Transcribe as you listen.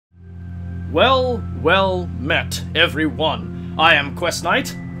Well met, everyone. I am Quest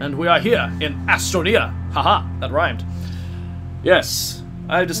Nite, and we are here in Astroneer. Haha, that rhymed. Yes,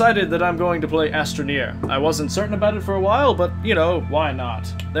 I decided that I'm going to play Astroneer. I wasn't certain about it for a while, but, you know, why not?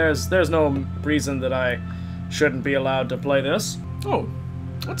 There's no reason that I shouldn't be allowed to play this. Oh,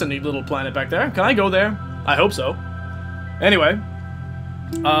 that's a neat little planet back there. Can I go there? I hope so. Anyway,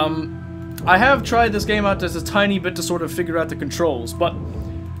 I have tried this game out just a tiny bit to sort of figure out the controls, but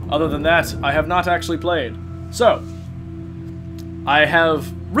other than that, I have not actually played. So, I have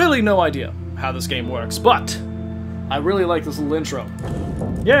really no idea how this game works, but I really like this little intro.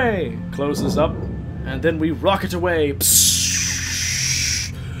 Yay! Close this up, and then we rocket away.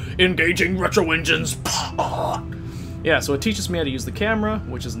 Psst, engaging retro engines. Yeah, so it teaches me how to use the camera,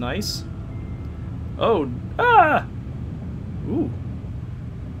 which is nice. Oh, ooh.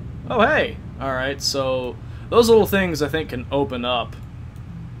 Oh, hey! Alright, so those little things I think can open up.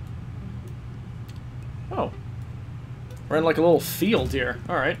 Oh. We're in like a little field here.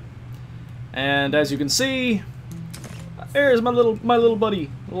 Alright. And as you can see, there's my little buddy,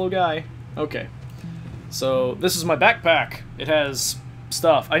 little guy. Okay. So this is my backpack. It has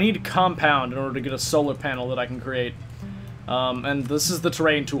stuff. I need a compound in order to get a solar panel that I can create. And this is the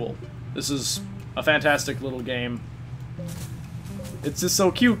terrain tool. This is a fantastic little game. It's just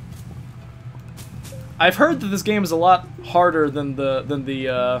so cute. I've heard that this game is a lot harder than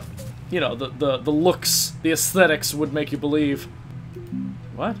the you know, the looks, the aesthetics would make you believe.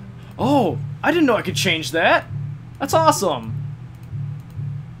 What? Oh, I didn't know I could change that. That's awesome.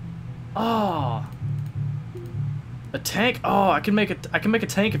 Ah. Oh. A tank? Oh, I can make a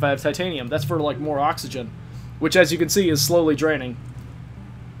tank if I have titanium. That's for like more oxygen, which as you can see is slowly draining.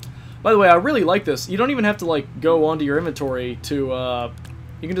 By the way, I really like this. You don't even have to like go onto your inventory to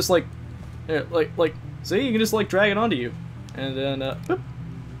you can just like see, you can just like drag it onto you. And then whoop.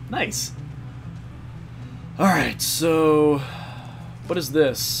 Nice. All right, so what is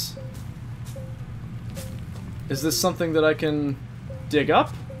this? Is this something that I can dig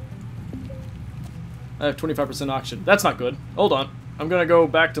up? I have 25% oxygen. That's not good. Hold on. I'm gonna go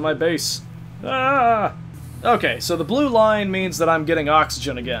back to my base. Ah! Okay, so the blue line means that I'm getting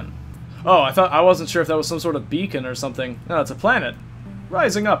oxygen again. Oh, I wasn't sure if that was some sort of beacon or something. No, it's a planet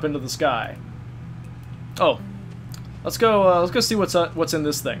rising up into the sky. Oh, let's go see what's in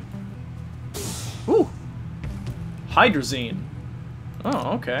this thing. Ooh, hydrazine.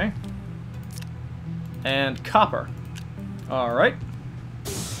 Oh, okay. And copper. All right.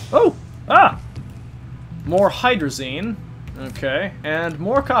 Oh, more hydrazine. Okay, and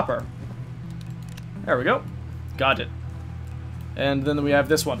more copper. There we go. Got it. And then we have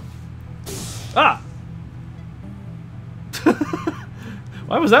this one. Ah!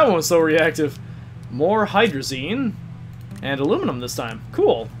 Why was that one so reactive? More hydrazine and aluminum this time.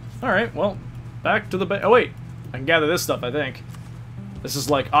 Cool. Alright, well, back to the oh wait, I can gather this stuff, I think. This is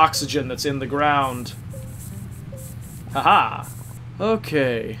like oxygen that's in the ground. Haha.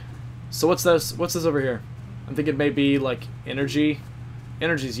 Okay. So what's this? What's this over here? I think it may be like energy.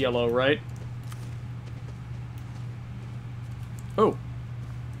 Energy's yellow, right? Oh.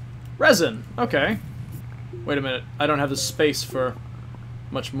 Resin. Okay. Wait a minute. I don't have the space for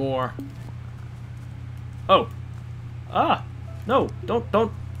much more. Oh. Ah. No.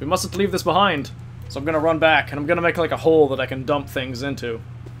 Don't. We mustn't leave this behind. So I'm gonna run back, and I'm gonna make like a hole that I can dump things into.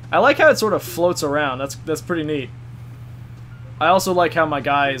 I like how it sort of floats around. That's pretty neat. I also like how my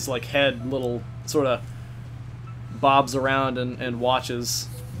guy's like head little sort of bobs around and watches.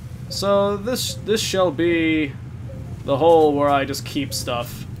 So this shall be the hole where I just keep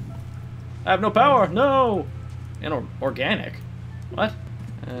stuff. I have no power. No. And organic. What?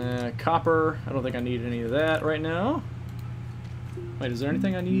 Copper. I don't think I need any of that right now. Wait, is there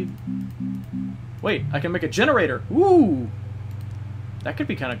anything I need? Wait, I can make a generator. Ooh! That could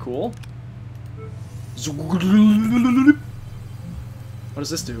be kind of cool. What does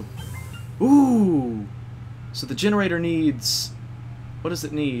this do? Ooh! So the generator needs... What does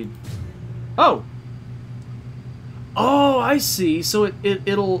it need? Oh! Oh, I see. So it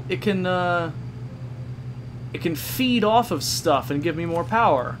can feed off of stuff and give me more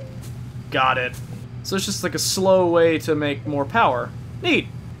power. Got it. So it's just like a slow way to make more power. Neat.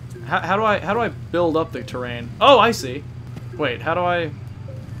 How do I build up the terrain? Oh, I see. Wait, how do I?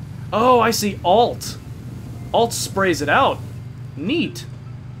 Oh, I see. Alt. Alt sprays it out. Neat.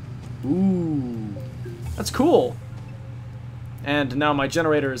 Ooh, that's cool. And now my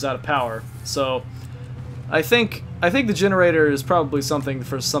generator is out of power. So I think the generator is probably something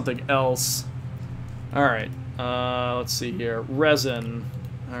for something else. All right. Let's see here. Resin.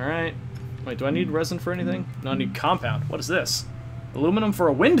 All right. Wait, do I need resin for anything? No, I need compound. What is this? Aluminum for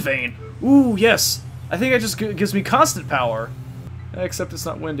a wind vane. Ooh, yes. I think it just gives me constant power. Except it's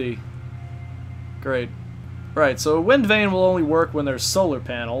not windy. Great. Right, so a wind vane will only work when there's solar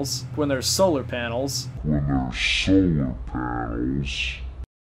panels. When there's solar panels.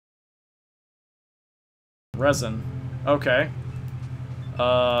 Resin. Okay.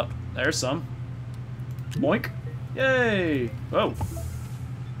 There's some. Boink. Yay! Whoa.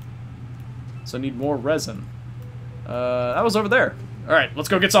 So I need more resin. That was over there. Alright, let's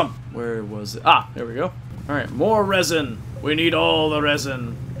go get some. Where was it? Ah, there we go. Alright, more resin. We need all the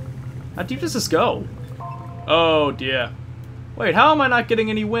resin. How deep does this go? Oh, dear. Wait, how am I not getting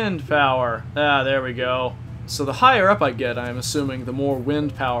any wind power? Ah, there we go. So the higher up I get, I'm assuming, the more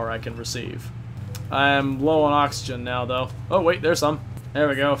wind power I can receive. I am low on oxygen now, though. Oh, wait, there's some. There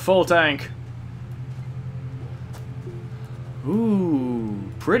we go, full tank.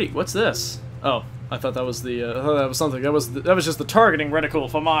 Ooh, pretty. What's this? Oh, I thought that was the, I thought that was something. That was just the targeting reticle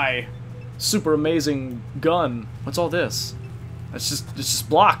for my super amazing gun. What's all this? It's just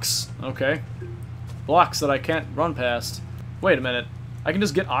blocks. Okay. Blocks that I can't run past. Wait a minute. I can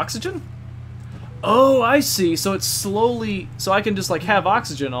just get oxygen? Oh, I see. So it's slowly... So I can just, like, have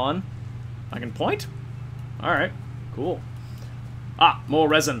oxygen on. I can point? Alright. Cool. Ah, more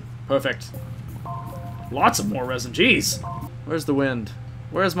resin. Perfect. Lots of more resin. Jeez. Where's the wind?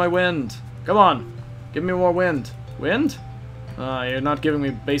 Where's my wind? Come on. Give me more wind. Wind? You're not giving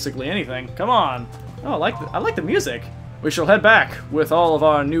me basically anything. Come on. Oh, I like the music. We shall head back with all of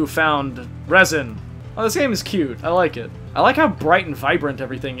our newfound resin. Oh, this game is cute. I like it. I like how bright and vibrant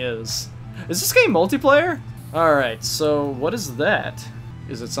everything is. Is this game multiplayer? Alright, so what is that?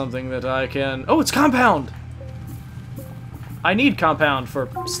 Is it something that I can... Oh, it's compound! I need compound for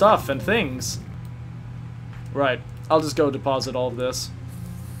stuff and things. Right, I'll just go deposit all of this.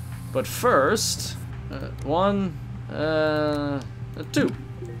 But first... 1... 2.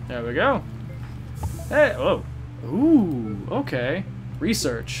 There we go. Hey, whoa. Ooh, okay.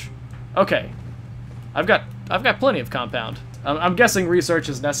 Research. Okay. I've got plenty of compound. I'm guessing research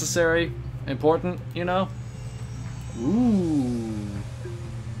is necessary, important, you know? Ooh.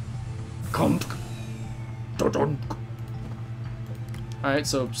 Alright,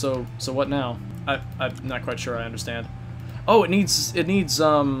 so what now? I'm not quite sure I understand. Oh, it needs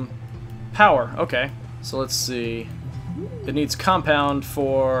power. Okay. So let's see. It needs compound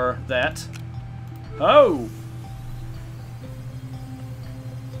for that. Oh!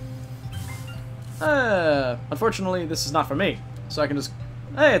 Unfortunately, this is not for me. So I can just...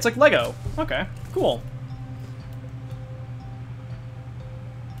 Hey, it's like Lego. Okay, cool.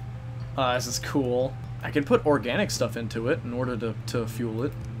 This is cool. I can put organic stuff into it in order to fuel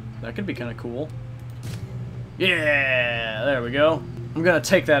it. That could be kind of cool. Yeah, there we go. I'm gonna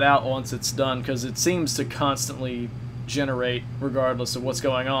take that out once it's done, because it seems to constantly generate regardless of what's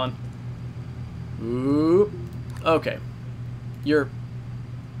going on. Ooh. Okay. You're...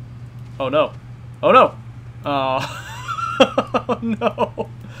 Oh no. Oh no! Oh no!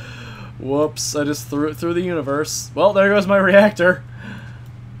 Whoops, I just threw it through the universe. Well, there goes my reactor.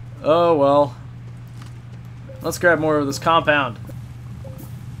 Oh well. Let's grab more of this compound.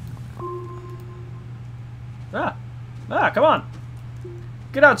 Ah! Ah, come on!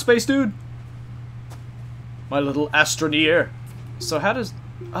 Get out, space dude! My little Astroneer. So how does...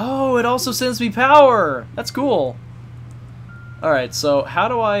 Oh, it also sends me power! That's cool. Alright, so how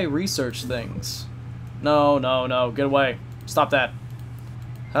do I research things? No, no, no, get away. Stop that.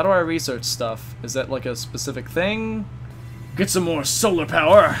 How do I research stuff? Is that like a specific thing? Get some more solar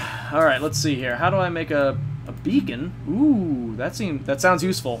power! Alright, let's see here. How do I make a beacon? Ooh, that sounds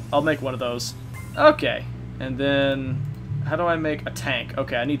useful. I'll make one of those. Okay, and then... How do I make a tank?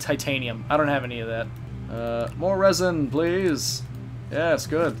 Okay, I need titanium. I don't have any of that. More resin, please. Yes,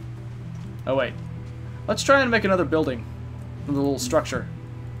 good. Oh, wait. Let's try and make another building. A little structure.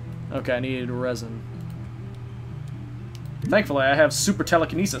 Okay, I need resin. Thankfully, I have super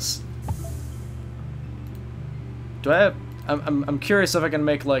telekinesis. Do I have... I'm curious if I can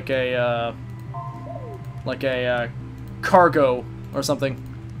make like a cargo or something.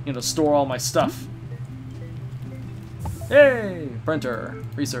 You know, store all my stuff. Hey! Printer.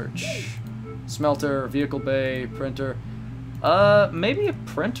 Research. Smelter. Vehicle bay. Printer. Maybe a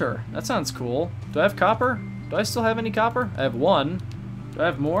printer. That sounds cool. Do I have copper? Do I still have any copper? I have one. Do I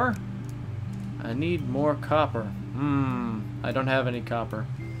have more? I need more copper. I don't have any copper.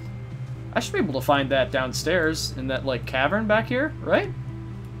 I should be able to find that downstairs in that, like, cavern back here, right?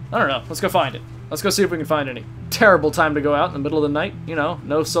 I don't know. Let's go find it. Let's go see if we can find any. Terrible time to go out in the middle of the night. You know,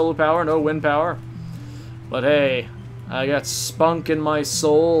 no solar power, no wind power. But hey, I got spunk in my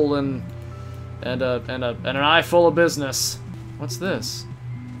soul and an eye full of business. What's this?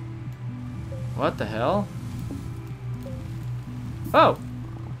 What the hell? Oh!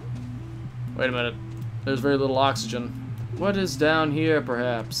 Wait a minute. There's very little oxygen. What is down here,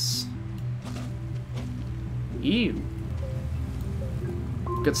 perhaps? Ew.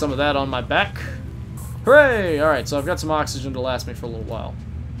 Get some of that on my back. Hooray! Alright, so I've got some oxygen to last me for a little while.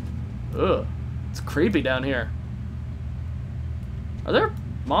 Ugh. It's creepy down here. Are there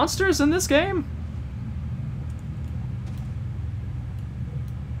monsters in this game?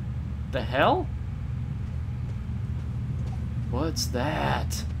 The hell? What's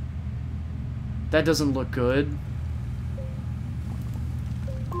that? That doesn't look good.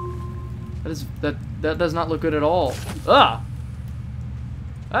 That does not look good at all. Ah!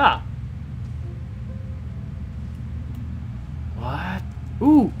 Ah! What?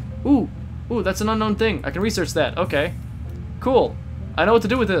 Ooh! Ooh! Ooh, that's an unknown thing. I can research that. Okay. Cool. I know what to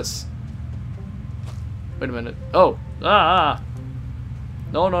do with this. Wait a minute. Oh. Ah!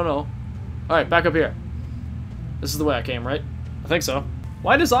 No, no, no. Alright, back up here. This is the way I came, right? I think so.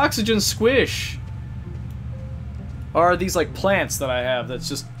 Why does oxygen squish? Or are these like plants that I have that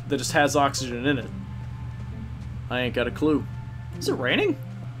just has oxygen in it? I ain't got a clue. Is it raining?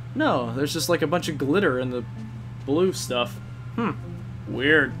 No, there's just like a bunch of glitter in the blue stuff.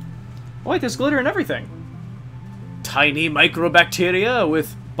 Weird. Wait, there's glitter in everything. Tiny microbacteria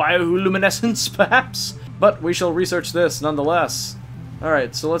with bioluminescence, perhaps? But we shall research this nonetheless.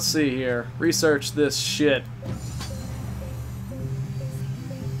 Alright, so let's see here. Research this shit.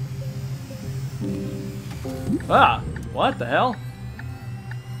 Ah! What the hell?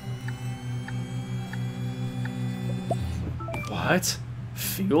 What?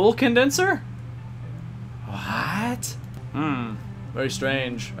 Fuel condenser? What? Very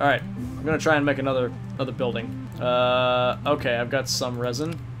strange. Alright, I'm gonna try and make another building. Okay, I've got some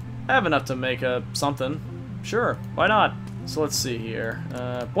resin. I have enough to make a something. Sure, why not? So let's see here.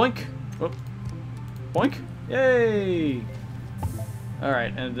 Boink! Whoop. Boink! Yay!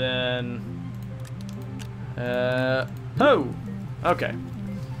 Alright, and then... oh! Okay.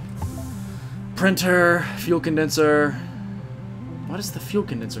 Printer, fuel condenser. What is the fuel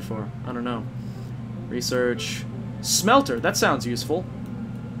condenser for? I don't know. Research. Smelter, that sounds useful.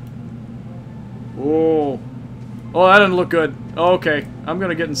 Oh. Oh, that didn't look good. Oh, okay, I'm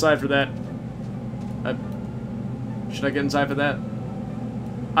gonna get inside for that. Should I get inside for that?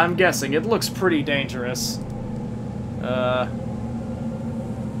 I'm guessing. It looks pretty dangerous.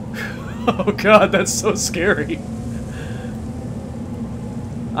 Oh god, that's so scary.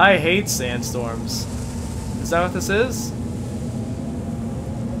 I hate sandstorms. Is that what this is?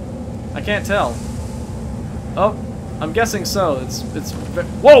 I can't tell. Oh, I'm guessing so. It's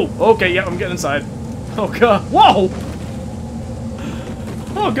whoa! Okay, yeah, I'm getting inside. Oh god. Whoa!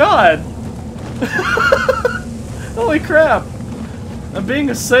 Oh god! Holy crap! I'm being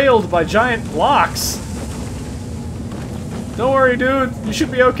assailed by giant blocks. Don't worry, dude. You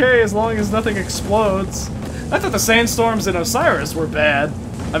should be okay as long as nothing explodes. I thought the sandstorms in Osiris were bad.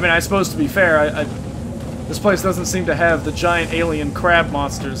 I mean, I suppose to be fair, this place doesn't seem to have the giant alien crab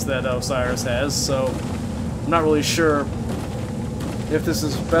monsters that Osiris has, so I'm not really sure if this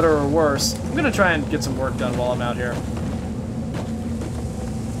is better or worse. I'm gonna try and get some work done while I'm out here.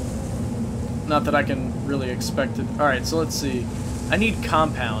 Not that I can really expect it. Alright, so let's see. I need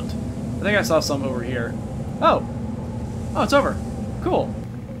compound. I think I saw some over here. Oh! Oh, it's over. Cool.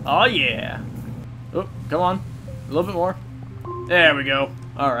 Oh, yeah. Oh, come on. A little bit more. There we go.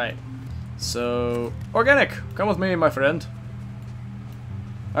 Alright. So, organic. Come with me, my friend.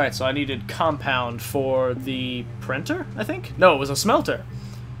 Alright, so I needed compound for the printer, I think? No, it was a smelter.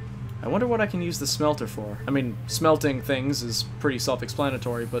 I wonder what I can use the smelter for. I mean, smelting things is pretty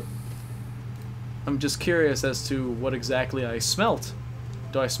self-explanatory, but I'm just curious as to what exactly I smelt.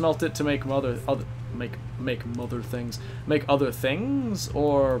 Do I smelt it to make make other things,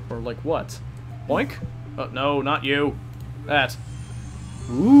 or like what? Boink? Oh, no, not you. That.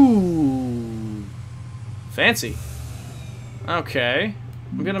 Ooh, fancy. Okay,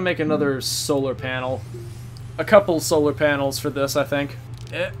 I'm gonna make another solar panel. A couple solar panels for this, I think.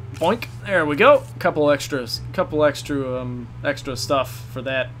 Boink. There we go. Couple extra stuff for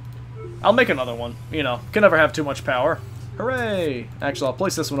that. I'll make another one. You know, can never have too much power. Hooray! Actually, I'll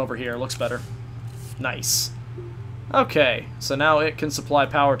place this one over here. Looks better. Nice. Okay, so now it can supply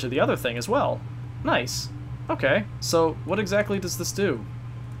power to the other thing as well. Nice. Okay, so what exactly does this do?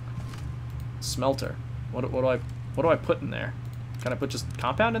 Smelter. What do I put in there? Can I put just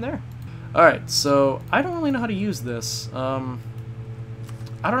compound in there? Alright, so I don't really know how to use this. I don't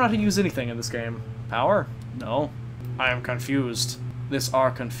know how to use anything in this game. Power? No. I am confused. This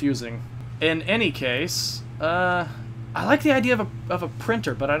are confusing. In any case, I like the idea of a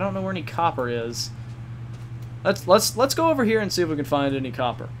printer, but I don't know where any copper is. Let's go over here and see if we can find any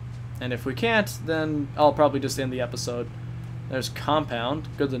copper. And if we can't, then I'll probably just end the episode. There's compound.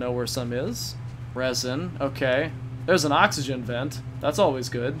 Good to know where some is. Resin. Okay. There's an oxygen vent. That's always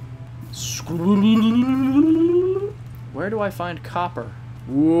good. Where do I find copper?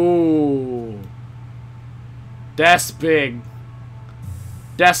 Whoa. That's big.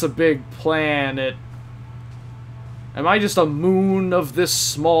 That's a big planet. Am I just a moon of this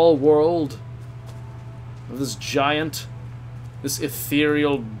small world? Of this giant? This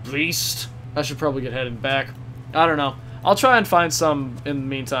ethereal beast? I should probably get headed back. I don't know. I'll try and find some in the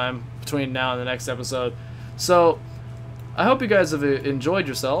meantime, between now and the next episode. So, I hope you guys have enjoyed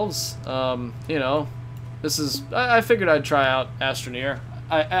yourselves. You know, this is... I figured I'd try out Astroneer.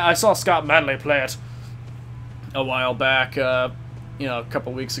 I saw Scott Manley play it a while back, you know, a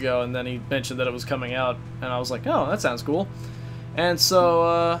couple weeks ago, and then he mentioned that it was coming out, and I was like, oh, that sounds cool. And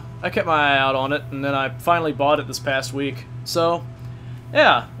so, I kept my eye out on it, and then I finally bought it this past week. So,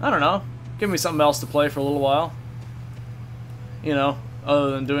 yeah, I don't know. Give me something else to play for a little while. You know, other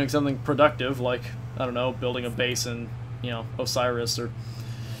than doing something productive, like, I don't know, building a base in, you know, Osiris, or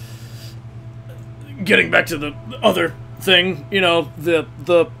getting back to the other thing, you know, the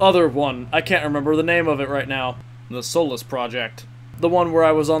other one. I can't remember the name of it right now. The Solus Project. The one where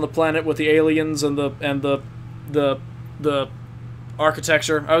I was on the planet with the aliens and the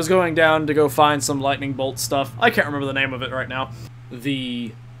architecture. I was going down to go find some lightning bolt stuff. I can't remember the name of it right now.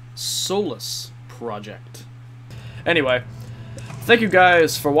 The Solus Project. Anyway, thank you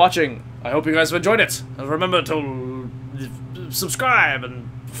guys for watching. I hope you guys have enjoyed it. And remember to subscribe and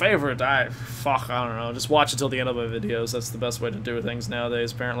favorite. I don't know. Just watch until the end of my videos. That's the best way to do things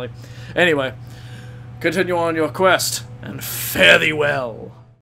nowadays, apparently. Anyway, continue on your quest, and fare thee well.